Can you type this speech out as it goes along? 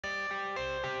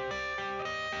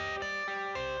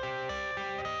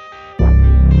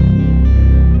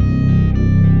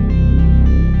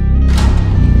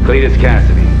Kletus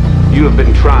Cassady, you have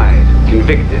been tried,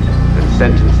 convicted, and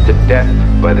sentenced to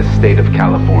death by the state of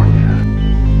California.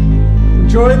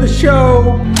 Enjoy the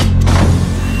show!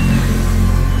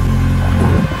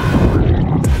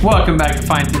 Welcome back to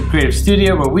Fine Tip Creative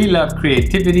Studio, where we love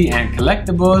creativity and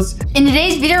collectibles. In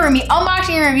today's video, we're going to be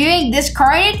unboxing and reviewing this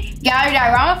Carnage Gallery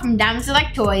Diorama from Diamond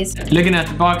Select Toys. Looking at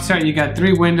the box art, you got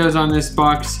 3 windows on this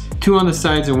box, 2 on the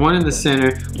sides and 1 in the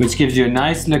center, which gives you a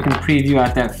nice looking preview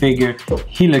at that figure.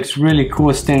 He looks really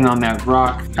cool standing on that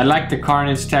rock. I like the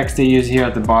Carnage text they use here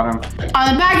at the bottom.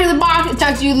 On the back of the box, it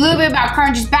tells you a little bit about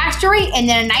Carnage's backstory and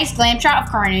then a nice glam shot of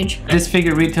Carnage. This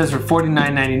figure retails for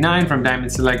 $49.99 from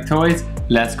Diamond Select Toys.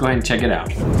 Let's go ahead and check it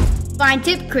out. Fine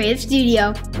Tip Creative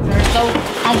Studio.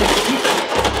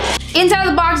 Inside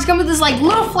the box, it comes with this like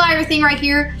little flyer thing right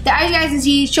here that, as you guys can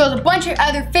see, shows a bunch of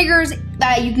other figures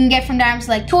that you can get from Diamond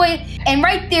Select Toys. And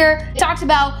right there, it talks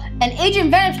about an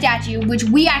Agent Venom statue, which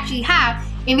we actually have.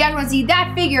 If you guys want to see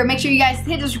that figure, make sure you guys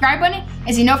hit the subscribe button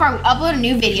and so you know if I upload a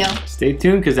new video. Stay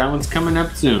tuned, because that one's coming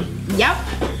up soon. Yep.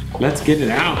 Let's get it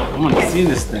out. I want to see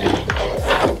this thing.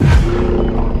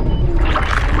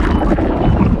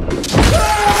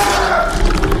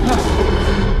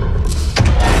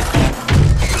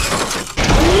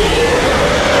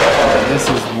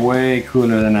 Way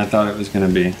cooler than I thought it was gonna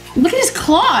be. Look at his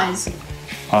claws.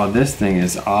 Oh, this thing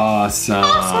is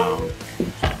awesome.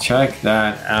 Check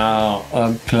that out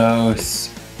up close.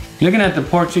 Looking at the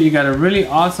portrait, you got a really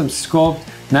awesome sculpt,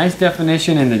 nice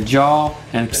definition in the jaw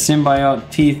and symbiote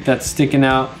teeth that's sticking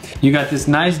out. You got this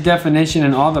nice definition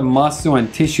in all the muscle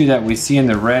and tissue that we see in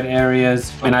the red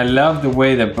areas. And I love the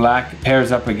way the black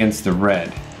pairs up against the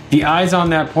red. The eyes on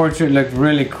that portrait look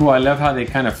really cool. I love how they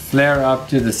kind of flare up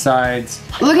to the sides.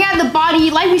 Looking at the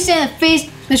body, like we said in the face,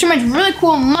 there's so much really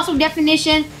cool muscle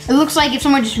definition. It looks like if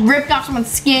someone just ripped off someone's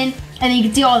skin and then you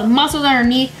can see all the muscles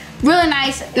underneath. Really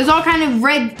nice. There's all kind of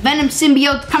red venom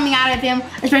symbiotes coming out of him,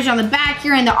 especially on the back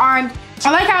here and the arms.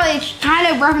 I like how it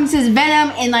kind of references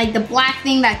Venom and like the black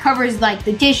thing that covers like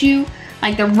the tissue,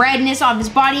 like the redness of his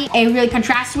body, and really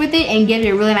contrasts with it and gives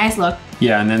it a really nice look.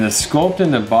 Yeah, and then the sculpt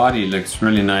in the body looks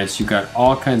really nice. You got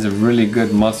all kinds of really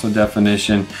good muscle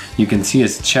definition. You can see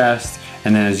his chest,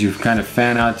 and then as you kind of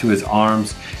fan out to his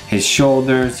arms, his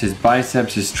shoulders, his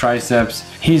biceps, his triceps.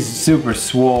 He's super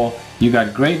swole. You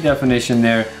got great definition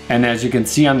there. And as you can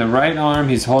see on the right arm,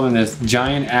 he's holding this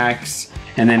giant axe,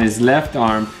 and then his left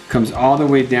arm comes all the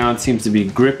way down, seems to be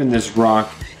gripping this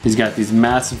rock. He's got these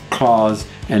massive claws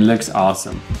and looks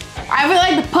awesome. I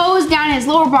really like the pose down his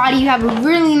lower body. You have a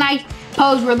really nice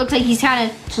pose where it looks like he's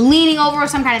kind of leaning over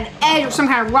some kind of edge or some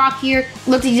kind of rock here.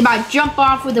 Looks like he's about to jump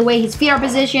off with the way his feet are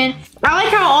positioned. I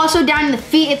like how also down in the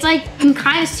feet, it's like you can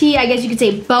kind of see, I guess you could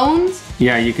say, bones.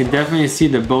 Yeah, you can definitely see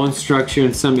the bone structure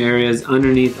in some areas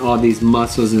underneath all these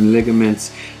muscles and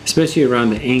ligaments, especially around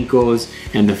the ankles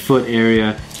and the foot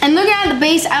area. And looking at the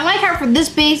base, I like how for this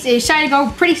base, they decided to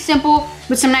go pretty simple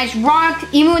with some nice rock.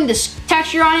 Even with the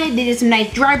texture on it, they did some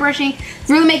nice dry brushing.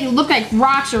 Really make it look like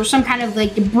rocks or some kind of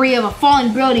like debris of a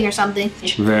fallen building or something.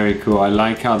 Very cool. I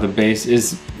like how the base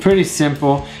is pretty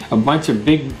simple. A bunch of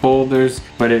big boulders,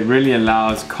 but it really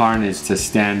allows Carnage to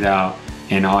stand out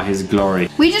in all his glory.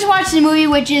 We just watched the movie,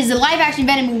 which is the live-action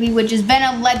Venom movie, which is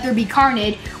Venom Let There Be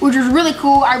Carnage, which was really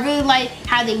cool. I really like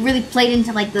how they really played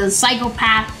into like the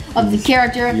psychopath of the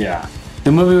character. Yeah.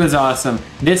 The movie was awesome.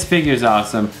 This figure is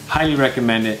awesome. Highly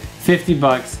recommend it. 50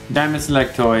 bucks, Diamond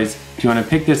Select Toys. If you want to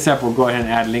pick this up, we'll go ahead and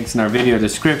add links in our video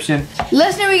description. Let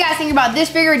us know what you guys think about this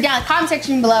figure down in the comment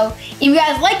section below. If you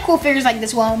guys like cool figures like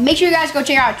this one, make sure you guys go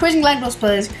check out our Toys and Collectibles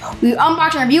playlist. We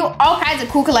unbox and review all kinds of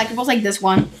cool collectibles like this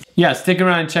one. Yeah, stick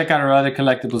around and check out our other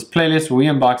collectibles playlist where we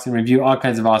unbox and review all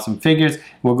kinds of awesome figures.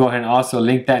 We'll go ahead and also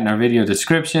link that in our video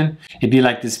description. If you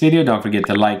like this video, don't forget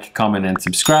to like, comment, and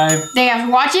subscribe. Thank you guys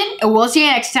for watching, and we'll see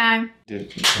you next time.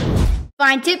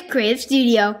 Fine Tip Creative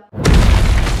Studio.